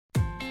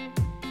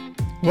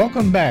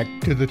Welcome back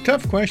to the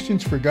Tough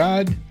Questions for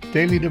God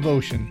Daily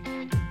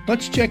Devotion.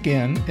 Let's check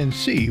in and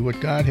see what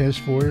God has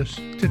for us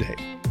today.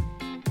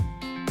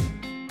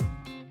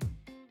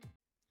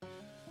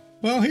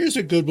 Well, here's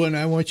a good one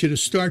I want you to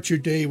start your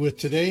day with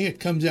today.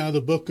 It comes out of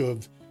the book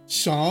of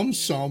Psalm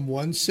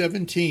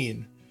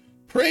 117.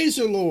 Praise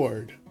the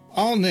Lord,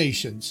 all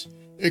nations.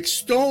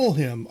 Extol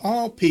him,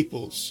 all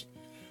peoples.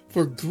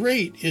 For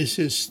great is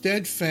his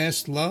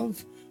steadfast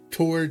love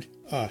toward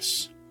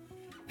us,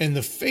 and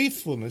the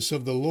faithfulness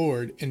of the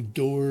Lord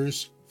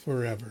endures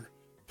forever.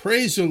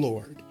 Praise the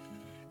Lord.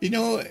 You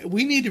know,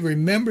 we need to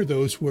remember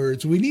those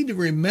words. We need to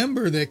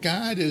remember that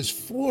God is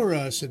for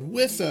us and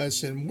with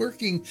us and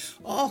working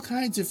all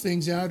kinds of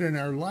things out in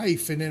our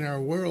life and in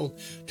our world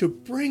to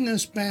bring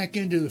us back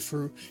into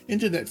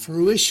that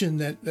fruition,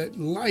 that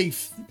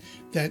life,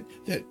 that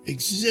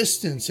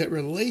existence, that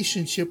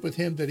relationship with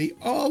him that he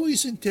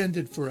always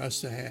intended for us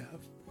to have.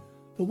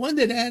 The one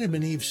that Adam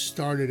and Eve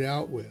started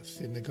out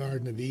with in the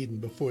Garden of Eden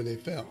before they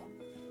fell.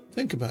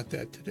 Think about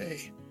that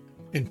today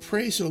and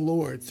praise the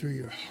Lord through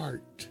your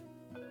heart.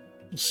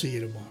 We'll see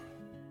you tomorrow.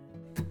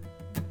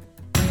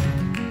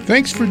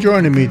 Thanks for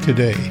joining me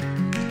today.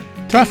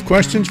 Tough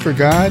Questions for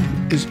God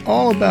is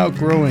all about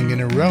growing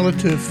in a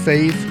relative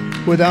faith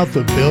without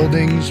the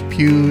buildings,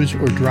 pews,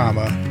 or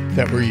drama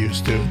that we're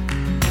used to.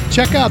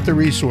 Check out the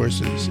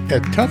resources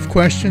at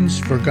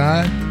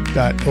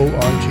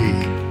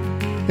toughquestionsforgod.org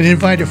and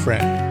invite a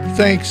friend.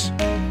 Thanks,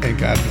 and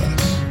God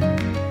bless.